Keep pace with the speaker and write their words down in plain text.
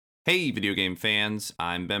Hey, video game fans,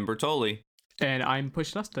 I'm Ben Bertoli, And I'm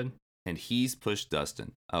Push Dustin. and he's Push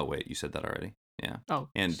Dustin. Oh, wait, you said that already. Yeah. Oh,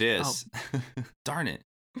 And oh, this, darn it,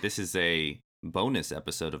 this is a bonus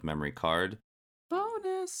episode of Memory Card.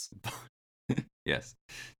 bonus. Yes,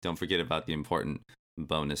 don't forget about the important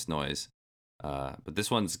bonus noise. But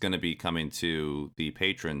this one's going to be coming to the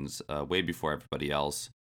patrons way before everybody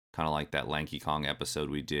else, kind of like that Lanky Kong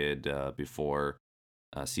episode we did before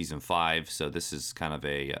season 5. So this is kind of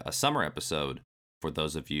a summer episode for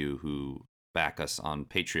those of you who back us on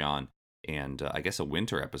Patreon, and I guess a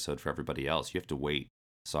winter episode for everybody else. You have to wait.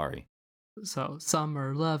 Sorry. So,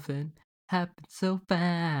 summer loving happened so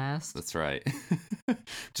fast. That's right.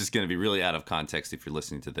 Just going to be really out of context if you're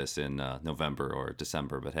listening to this in November or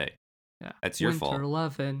December, but hey, Yeah. that's your fault. Winter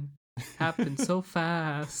loving happened so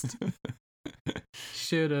fast.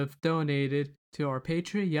 Should have donated to our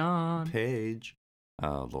Patreon. Page.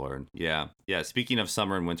 Oh Lord, yeah. Speaking of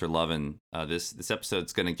summer and winter lovin', this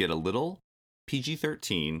episode's gonna get a little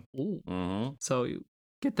PG-13. Ooh. Mm-hmm. So you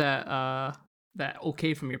get that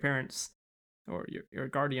okay from your parents or your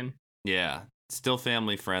guardian. Yeah, still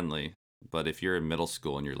family friendly, but if you're in middle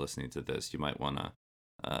school and you're listening to this, you might wanna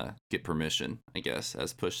get permission, I guess,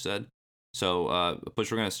 as Push said. So, Push,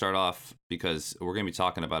 we're gonna start off because we're gonna be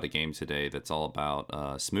talking about a game today that's all about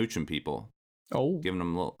smooching people, Oh. giving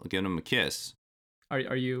them a kiss.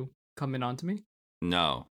 Are you coming on to me?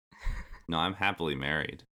 No, I'm happily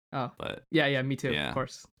married. Oh. But Yeah, me too, yeah. of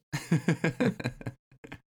course.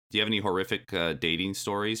 Do you have any horrific dating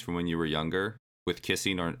stories from when you were younger with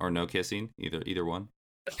kissing or no kissing? Either one?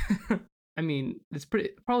 I mean, it's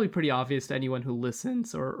probably pretty obvious to anyone who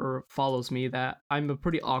listens or follows me that I'm a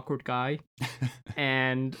pretty awkward guy,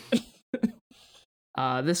 and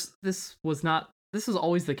this was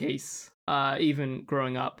always the case, even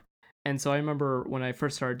growing up. And so I remember when I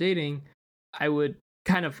first started dating, I would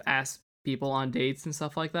kind of ask people on dates and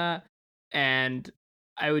stuff like that, and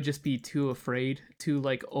I would just be too afraid, too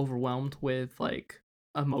like overwhelmed with like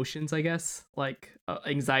emotions, I guess, like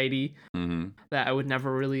anxiety, Mm-hmm. that I would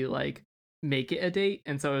never really like make it a date.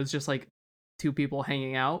 And so it was just like two people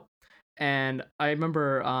hanging out. And I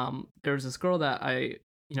remember there was this girl that I,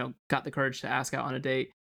 got the courage to ask out on a date,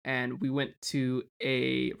 and we went to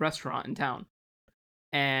a restaurant in town.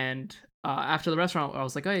 And after the restaurant, I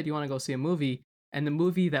was like, "Hey, do you want to go see a movie?" And the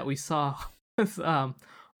movie that we saw was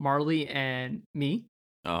Marley and Me,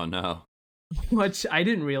 Oh no. which I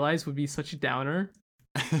didn't realize would be such a downer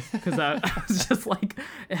because I was just like,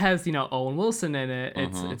 it has Owen Wilson in it.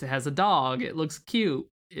 It has a dog. It looks cute.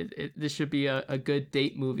 This should be a good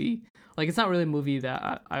date movie. Like, it's not really a movie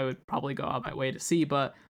that I would probably go out my way to see,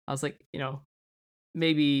 but I was like,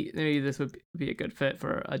 maybe this would be a good fit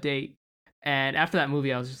for a date. And after that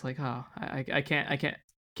movie, I was just like, oh, I can't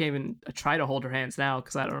even try to hold her hands now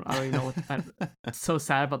because I don't even know what. I'm so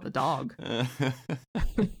sad about the dog.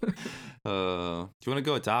 Do you want to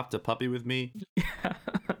go adopt a puppy with me? Yeah.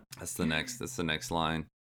 That's the next line.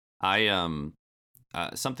 I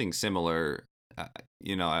something similar.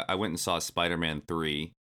 I went and saw Spider-Man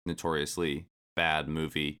 3, notoriously bad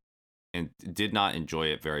movie, and did not enjoy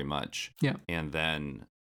it very much. Yeah. And then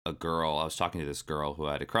I was talking to this girl who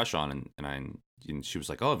I had a crush on, and she was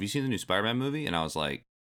like, "Oh, have you seen the new Spider-Man movie?" And I was like,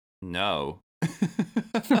 "No."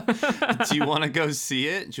 Do you want to go see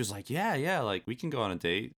it? And she was like, yeah, like we can go on a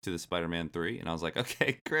date to the Spider-Man 3. And I was like,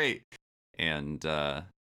 okay, great. And so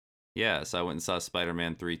I went and saw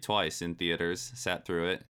Spider-Man 3 twice in theaters, sat through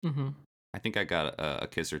it. Mm-hmm. I think I got a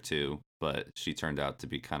kiss or two, but she turned out to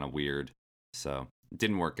be kind of weird, so it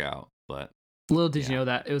didn't work out. But Little did you know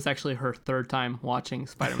that it was actually her third time watching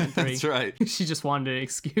Spider-Man 3. That's right. She just wanted an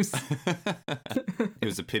excuse. It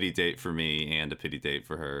was a pity date for me and a pity date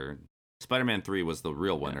for her. Spider-Man 3 was the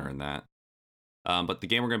real winner in that. But the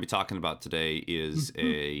game we're going to be talking about today is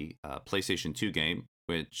a PlayStation 2 game,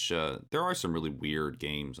 which there are some really weird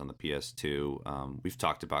games on the PS2. We've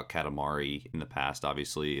talked about Katamari in the past,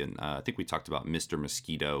 obviously, and I think we talked about Mr.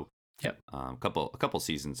 Mosquito a couple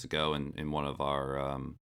seasons ago in one of our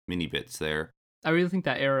mini bits there. I really think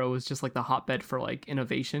that era was just like the hotbed for like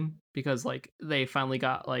innovation, because like they finally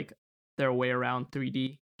got like their way around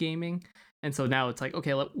 3D gaming. And so now it's like,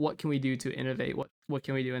 okay, what can we do to innovate? What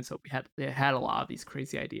can we do? And so they had a lot of these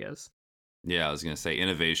crazy ideas. Yeah, I was going to say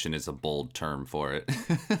innovation is a bold term for it.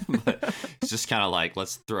 But it's just kind of like,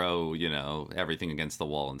 let's throw, everything against the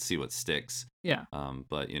wall and see what sticks. Yeah.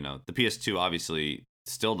 But, the PS2, obviously,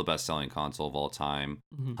 still the best-selling console of all time.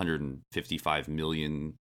 155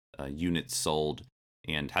 million units sold,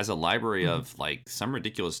 and has a library of like some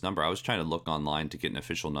ridiculous number. I was trying to look online to get an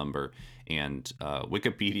official number, and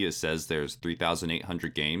Wikipedia says there's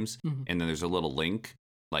 3,800 games, and then there's a little link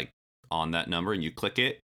like on that number, and you click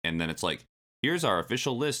it, and then it's like, here's our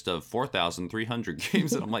official list of 4,300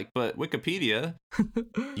 games. And I'm like, but Wikipedia,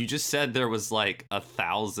 you just said there was like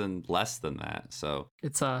 1,000 less than that. So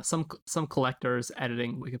it's some collectors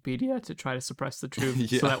editing Wikipedia to try to suppress the truth,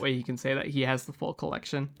 Yeah. so that way he can say that he has the full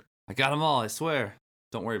collection. I got them all, I swear.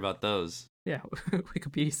 Don't worry about those. Yeah,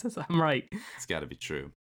 Wikipedia says I'm right. It's got to be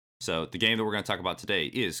true. So the game that we're going to talk about today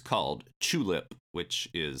is called Chulip, which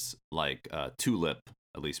is like tulip,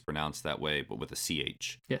 at least pronounced that way, but with a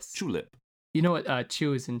CH. Yes. Chulip. You know what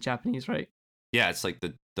chew is in Japanese, right? Yeah, it's like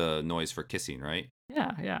the noise for kissing, right?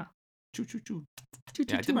 Yeah. Choo choo choo. Choo, Yeah,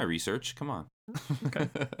 choo, I did choo. my research. Come on. Okay.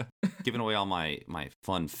 Giving away all my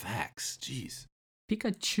fun facts. Jeez.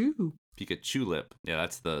 Pikachu. Pikachu lip. Yeah,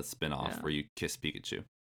 that's the spin-off Yeah. where you kiss Pikachu.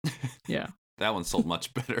 Yeah, That one sold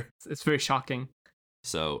much better. it's very shocking.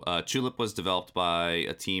 So Chulip was developed by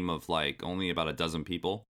a team of like only about a dozen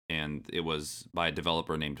people, and it was by a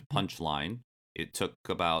developer named Punchline. It took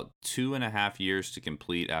about 2.5 years to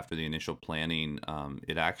complete after the initial planning.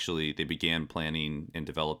 They began planning and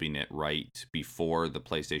developing it right before the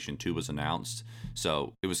PlayStation 2 was announced.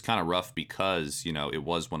 So it was kind of rough because, it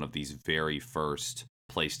was one of these very first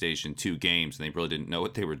PlayStation 2 games, and they really didn't know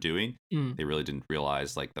what they were doing. They really didn't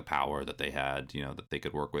realize like the power that they had, that they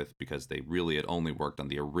could work with, because they really had only worked on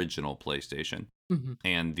the original PlayStation. Mm-hmm.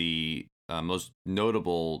 And the most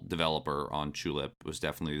notable developer on Chulip was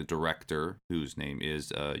definitely the director, whose name is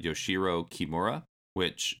Yoshiro Kimura,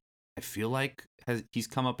 which I feel like he's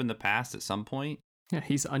come up in the past at some point. Yeah,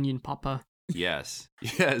 he's Onion Papa. Yes.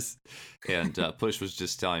 And Push was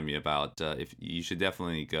just telling me about if you should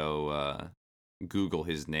definitely go Google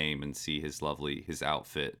his name and see his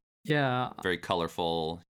outfit. Yeah. Very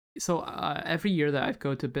colorful. So every year that I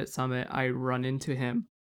go to Bit Summit, I run into him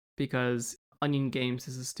because Onion Games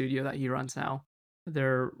is a studio that he runs now.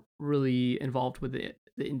 They're really involved with the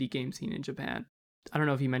indie game scene in Japan. I don't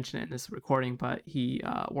know if he mentioned it in this recording, but he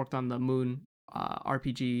worked on the Moon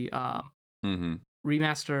RPG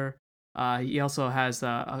remaster. He also has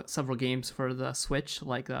several games for the Switch,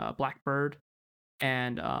 like Blackbird,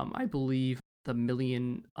 and I believe the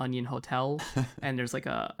Million Onion Hotel. And there's like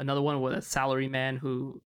another one with a salaryman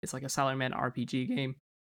who is like a salaryman RPG game.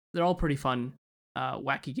 They're all pretty fun,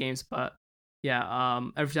 wacky games, but yeah,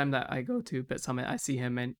 every time that I go to Bit Summit, I see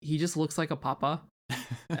him, and he just looks like a papa.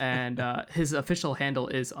 And his official handle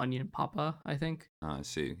is Onion Papa, I think. I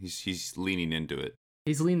see. He's leaning into it.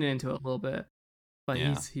 He's leaning into it a little bit, but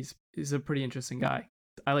Yeah. he's a pretty interesting guy.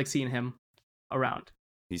 I like seeing him around.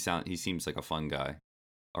 He seems like a fun guy,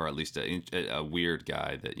 or at least a weird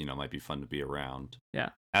guy that might be fun to be around. Yeah.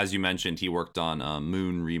 As you mentioned, he worked on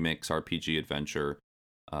Moon Remix RPG Adventure,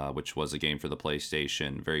 which was a game for the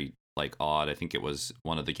PlayStation. Very like odd. I think it was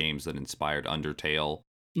one of the games that inspired Undertale.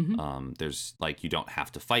 Mm-hmm. There's like, you don't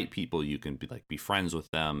have to fight people; you can be friends with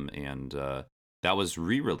them, and that was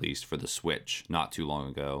re-released for the Switch not too long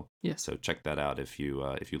ago. Yes. So check that out if you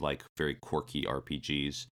like very quirky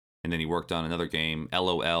RPGs. And then he worked on another game,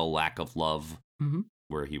 LOL Lack of Love,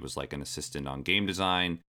 where he was like an assistant on game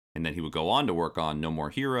design. And then he would go on to work on No More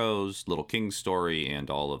Heroes, Little King's Story, and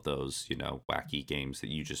all of those, wacky games that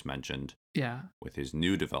you just mentioned. Yeah. With his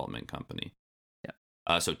new development company.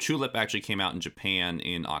 Yeah. So Chulip actually came out in Japan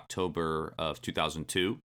in October of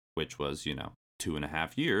 2002, which was,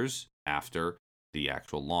 2.5 years after the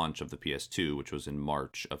actual launch of the PS2, which was in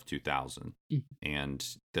March of 2000. And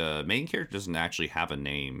the main character doesn't actually have a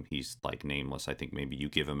name. He's like nameless. I think maybe you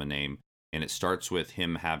give him a name. And it starts with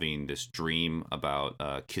him having this dream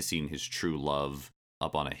about kissing his true love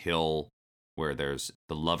up on a hill where there's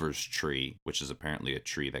the lover's tree, which is apparently a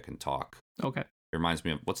tree that can talk. Okay. It reminds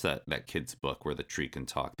me of, what's that kid's book where the tree can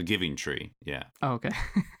talk? The Giving Tree. Yeah. Oh, okay.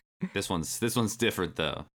 This one's different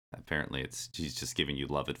though. Apparently he's just giving you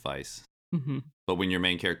love advice. Mm-hmm. But when your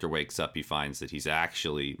main character wakes up, he finds that he's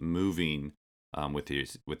actually moving with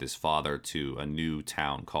his father to a new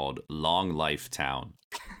town called Long Life Town,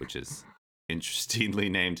 which is interestingly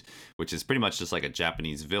named, which is pretty much just like a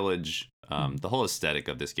Japanese village. The whole aesthetic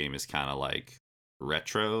of this game is kind of like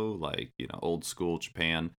retro, like old school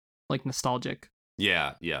Japan, like nostalgic.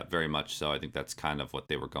 Yeah, very much so. I think that's kind of what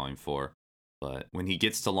they were going for. But when he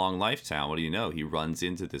gets to Long Life Town, what do you know? He runs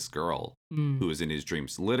into this girl who is in his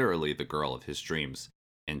dreams, literally the girl of his dreams,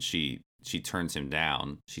 and she turns him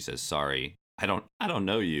down. She says, "Sorry, I don't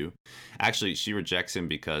know you." Actually, she rejects him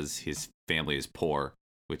because his family is poor,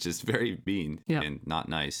 which is very mean and not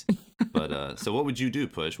nice. But so what would you do,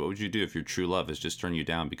 Push? What would you do if your true love has just turned you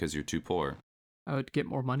down because you're too poor? I would get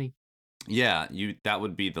more money. Yeah, that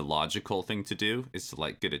would be the logical thing to do, is to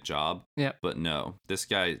like get a job. Yeah. But no, this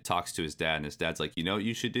guy talks to his dad, and his dad's like, you know what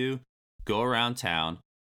you should do? Go around town,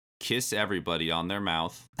 kiss everybody on their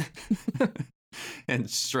mouth, and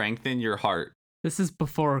strengthen your heart. This is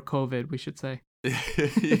before COVID, we should say.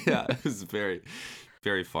 Yeah, it was very,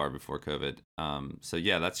 very far before COVID. So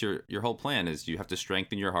yeah, that's your whole plan is you have to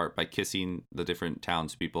strengthen your heart by kissing the different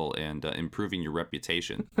townspeople and improving your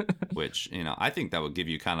reputation, which, I think that would give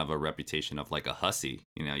you kind of a reputation of like a hussy.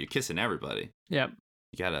 You're kissing everybody. Yep.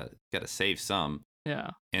 You gotta save some.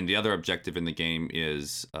 Yeah. And the other objective in the game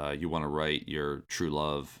is you want to write your true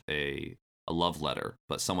love a love letter,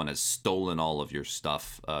 but someone has stolen all of your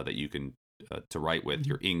stuff that you can to write with,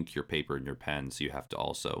 your ink, your paper, and your pen. So you have to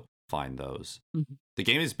also find those. The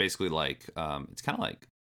game is basically like it's kind of like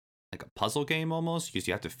a puzzle game almost, because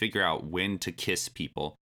you have to figure out when to kiss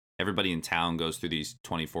people. Everybody in town goes through these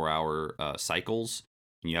 24-hour cycles,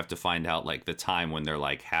 and you have to find out like the time when they're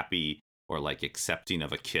like happy or like accepting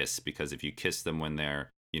of a kiss, because if you kiss them when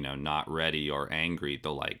they're not ready or angry,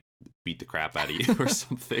 they'll like beat the crap out of you or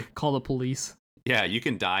something. Call the police. Yeah, you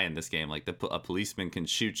can die in this game. Like a policeman can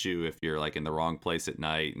shoot you if you're like in the wrong place at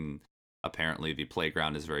night, and apparently the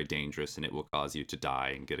playground is very dangerous and it will cause you to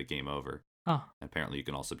die and get a game over. Oh. And apparently you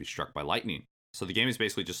can also be struck by lightning. So the game is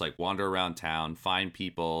basically just like wander around town, find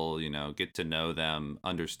people, get to know them,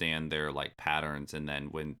 understand their like patterns, and then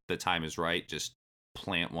when the time is right, just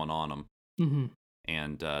plant one on them.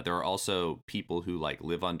 And there are also people who like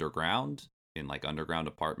live underground in like underground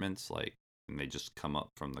apartments, like, and they just come up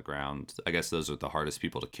from the ground. I guess those are the hardest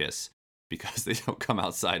people to kiss because they don't come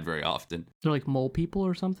outside very often. They're like mole people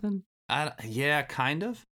or something? Yeah, kind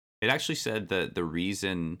of. It actually said that the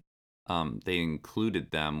reason they included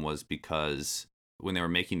them was because when they were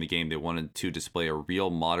making the game, they wanted to display a real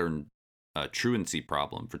modern truancy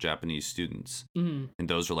problem for Japanese students. And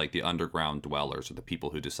those are like the underground dwellers, or the people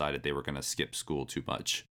who decided they were going to skip school too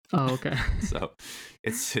much. Oh, okay. So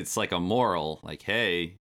it's like a moral, like,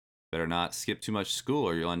 hey, better not skip too much school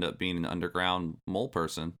or you'll end up being an underground mole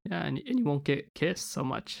person. Yeah, and you won't get kissed so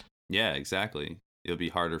much. Yeah, exactly. It'll be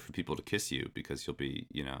harder for people to kiss you because you'll be,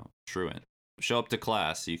 truant. Show up to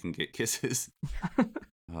class so you can get kisses.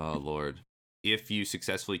 Oh, Lord. If you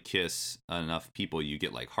successfully kiss enough people, you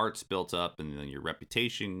get like hearts built up, and then your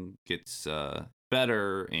reputation gets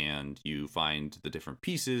better, and you find the different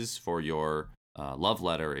pieces for your love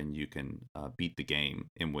letter, and you can beat the game,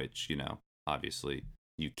 in which, obviously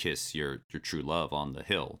you kiss your true love on the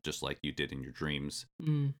hill, just like you did in your dreams.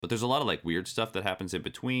 But there's a lot of like weird stuff that happens in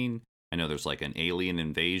between. I know there's like an alien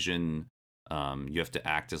invasion. You have to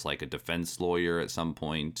act as like a defense lawyer at some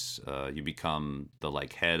point. You become the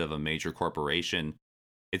like head of a major corporation.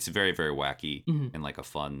 It's very, very wacky in like a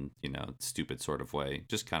fun, stupid sort of way.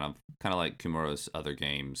 Just kind of like Kimura's other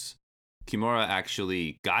games. Kimura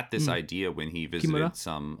actually got this idea when he visited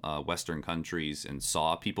some Western countries and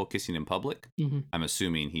saw people kissing in public. I'm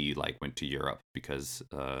assuming he like went to Europe because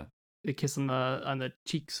they kiss on the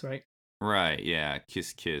cheeks, right? Right, yeah,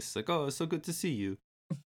 kiss. Like, oh, it's so good to see you.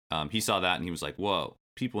 He saw that and he was like, whoa,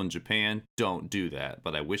 people in Japan don't do that,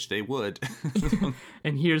 but I wish they would.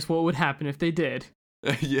 And here's what would happen if they did.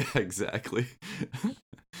 Yeah, exactly.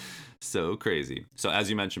 So crazy. So as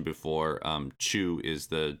you mentioned before, chu is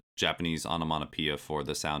the Japanese onomatopoeia for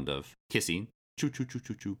the sound of kissing. Chu, chu, chu,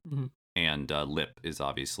 chu, chu. And lip is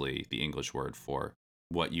obviously the English word for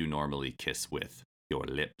what you normally kiss with, your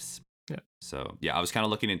lips. Yeah. So yeah, I was kind of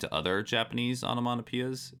looking into other Japanese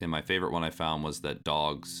onomatopoeias, and my favorite one I found was that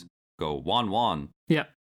dogs go wan wan. Yeah.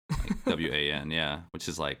 Like WAN, yeah, which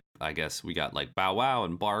is like, I guess we got like bow wow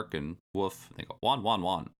and bark and woof. They go wan wan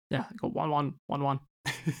wan. Yeah, go wan wan wan wan.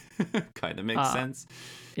 Kind of makes sense.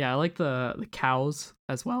 Yeah, I like the cows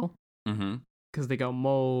as well. Because they go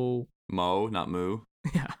mo. Mo, not moo.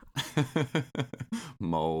 Yeah.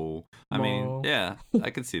 Mo. I mean, yeah, I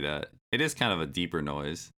could see that. It is kind of a deeper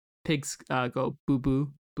noise. Pigs go boo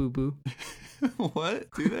boo boo boo. What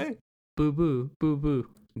do they? Boo boo boo boo.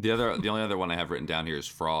 The only other one I have written down here is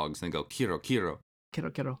frogs. And they go kiro kiro.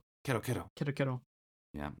 Kiro kiro. Kiro kiro. Kiro kiro.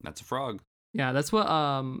 Yeah, that's a frog. Yeah, that's what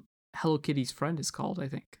Hello Kitty's friend is called, I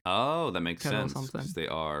think. Oh, that makes Kiro sense. Because they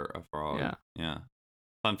are a frog. Yeah.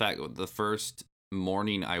 Fun fact: the first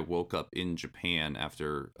morning I woke up in Japan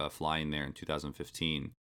after flying there in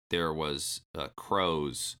 2015, there was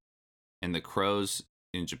crows, and the crows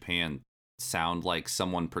in Japan sound like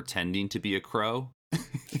someone pretending to be a crow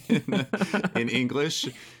in English.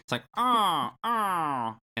 It's like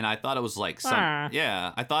and I thought it was like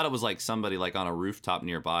I thought it was like somebody like on a rooftop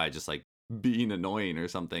nearby just like being annoying or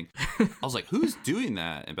something. I was like, who's doing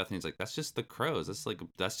that? And Bethany's like, that's just the crows.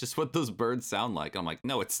 That's just what those birds sound like. And I'm like,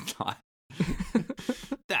 no, it's not.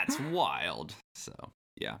 That's wild. So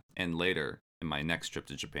yeah. And later in my next trip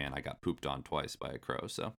to Japan, I got pooped on twice by a crow.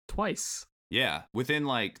 So twice. Yeah, within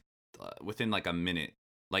like within like a minute.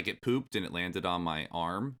 Like it pooped and it landed on my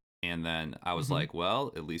arm. And then I was like,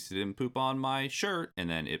 well, at least it didn't poop on my shirt. And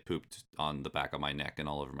then it pooped on the back of my neck and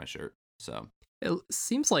all over my shirt. So it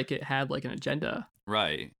seems like it had like an agenda.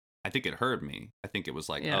 Right. I think it heard me. I think it was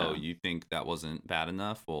like, oh, you think that wasn't bad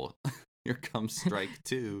enough? Well, here comes strike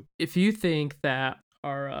 2. If you think that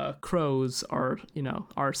our crows are,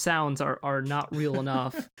 our sounds are not real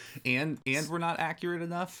enough. and we're not accurate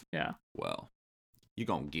enough. Yeah. Well, you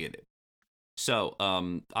gonna get it. So,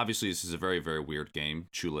 obviously this is a very, very weird game.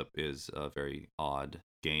 Chulip is a very odd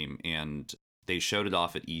game, and they showed it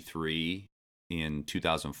off at E3 in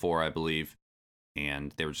 2004, I believe.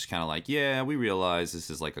 And they were just kind of like, yeah, we realize this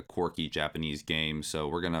is like a quirky Japanese game, so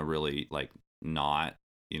we're gonna really like not,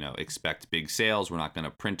 expect big sales. We're not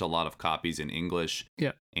gonna print a lot of copies in English.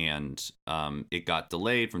 Yeah. And it got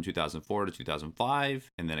delayed from 2004 to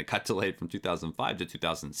 2005, and then it got delayed from 2005 to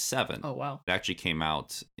 2007. Oh wow! It actually came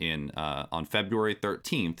out on February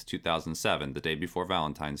 13th, 2007, the day before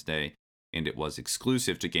Valentine's Day, and it was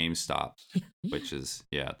exclusive to GameStop, which is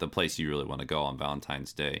the place you really want to go on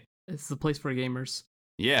Valentine's Day. It's the place for gamers.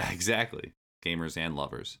 Yeah, exactly. Gamers and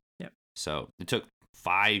lovers. Yep. So it took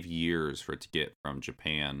 5 years for it to get from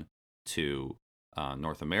Japan to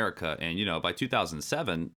North America. And, by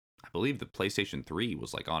 2007, I believe the PlayStation 3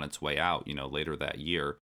 was like on its way out, later that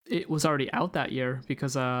year. It was already out that year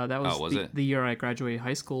because that was, the year I graduated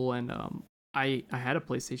high school. And I had a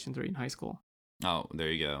PlayStation 3 in high school. Oh,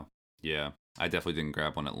 there you go. Yeah, I definitely didn't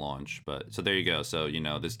grab one at launch. But so there you go. So,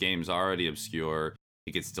 this game's already obscure.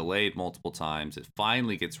 It gets delayed multiple times. It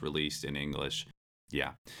finally gets released in English.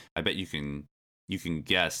 Yeah, I bet you can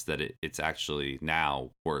guess that it's actually now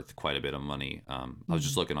worth quite a bit of money. I was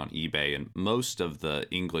just looking on eBay, and most of the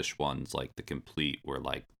English ones, like the complete, were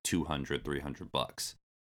like $200-$300.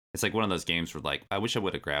 It's like one of those games where like, I wish I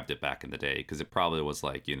would have grabbed it back in the day, because it probably was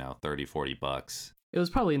like, $30-$40. It was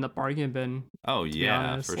probably in the bargain bin. Oh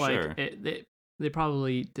yeah, for sure. They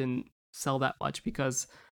probably didn't sell that much because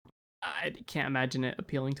I can't imagine it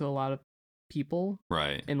appealing to a lot of people,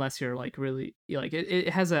 right? Unless you're like really like it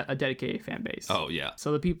has a dedicated fan base. Oh yeah.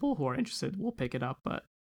 So the people who are interested will pick it up, but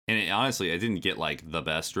honestly, I didn't get like the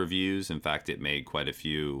best reviews. In fact, it made quite a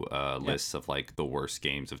few lists of like the worst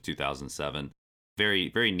games of 2007. Very,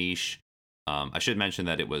 very niche. I should mention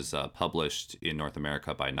that it was published in North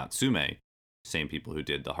America by Natsume, same people who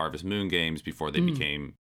did the Harvest Moon games before they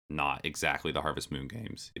became not exactly the Harvest Moon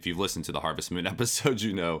games. If you've listened to the Harvest Moon episodes,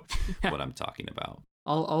 you know what I'm talking about.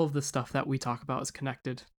 All of the stuff that we talk about is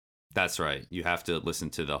connected. That's right. You have to listen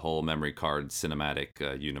to the whole memory card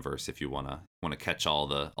cinematic universe if you wanna catch all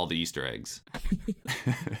the Easter eggs.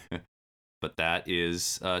 But that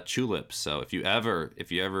is Chulip. So if you ever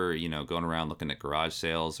going around looking at garage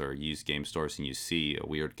sales or used game stores and you see a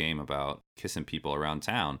weird game about kissing people around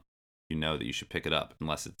town, you know that you should pick it up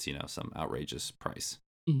unless it's some outrageous price.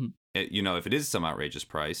 Mm-hmm. If it is some outrageous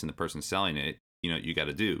price and the person selling it, you got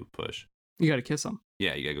to do push. You got to kiss them.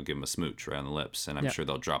 Yeah, you got to go give them a smooch right on the lips, and I'm sure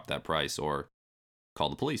they'll drop that price or call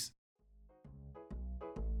the police.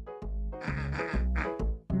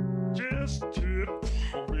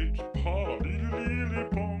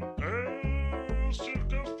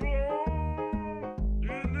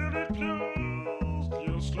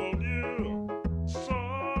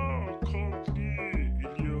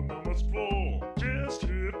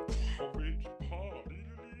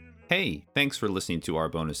 Hey, thanks for listening to our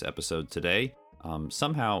bonus episode today.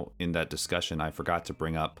 Somehow in that discussion, I forgot to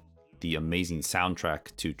bring up the amazing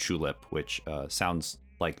soundtrack to Chulip, which sounds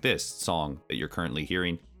like this song that you're currently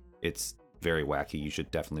hearing. It's very wacky. You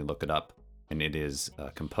should definitely look it up. And it is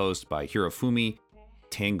composed by Hirofumi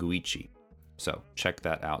Tanguichi. So check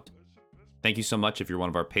that out. Thank you so much if you're one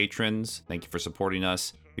of our patrons. Thank you for supporting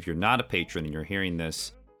us. If you're not a patron and you're hearing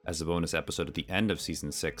this as a bonus episode at the end of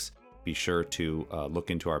season 6, be sure to look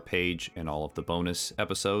into our page and all of the bonus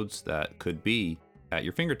episodes that could be at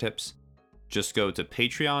your fingertips. Just go to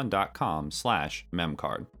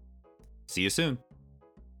patreon.com/memcard. See you soon.